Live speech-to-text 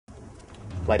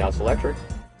Lighthouse Electric.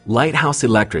 Lighthouse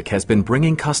Electric has been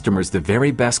bringing customers the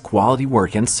very best quality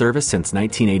work and service since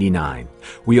 1989.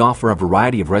 We offer a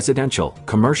variety of residential,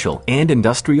 commercial, and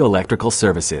industrial electrical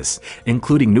services,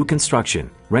 including new construction,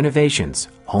 renovations,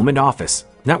 home and office,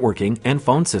 networking, and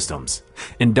phone systems,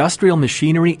 industrial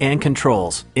machinery and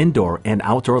controls, indoor and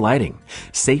outdoor lighting,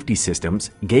 safety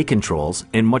systems, gate controls,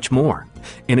 and much more.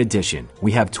 In addition,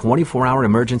 we have 24-hour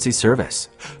emergency service,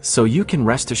 so you can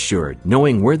rest assured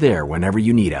knowing we're there whenever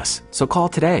you need us. So call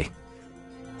today.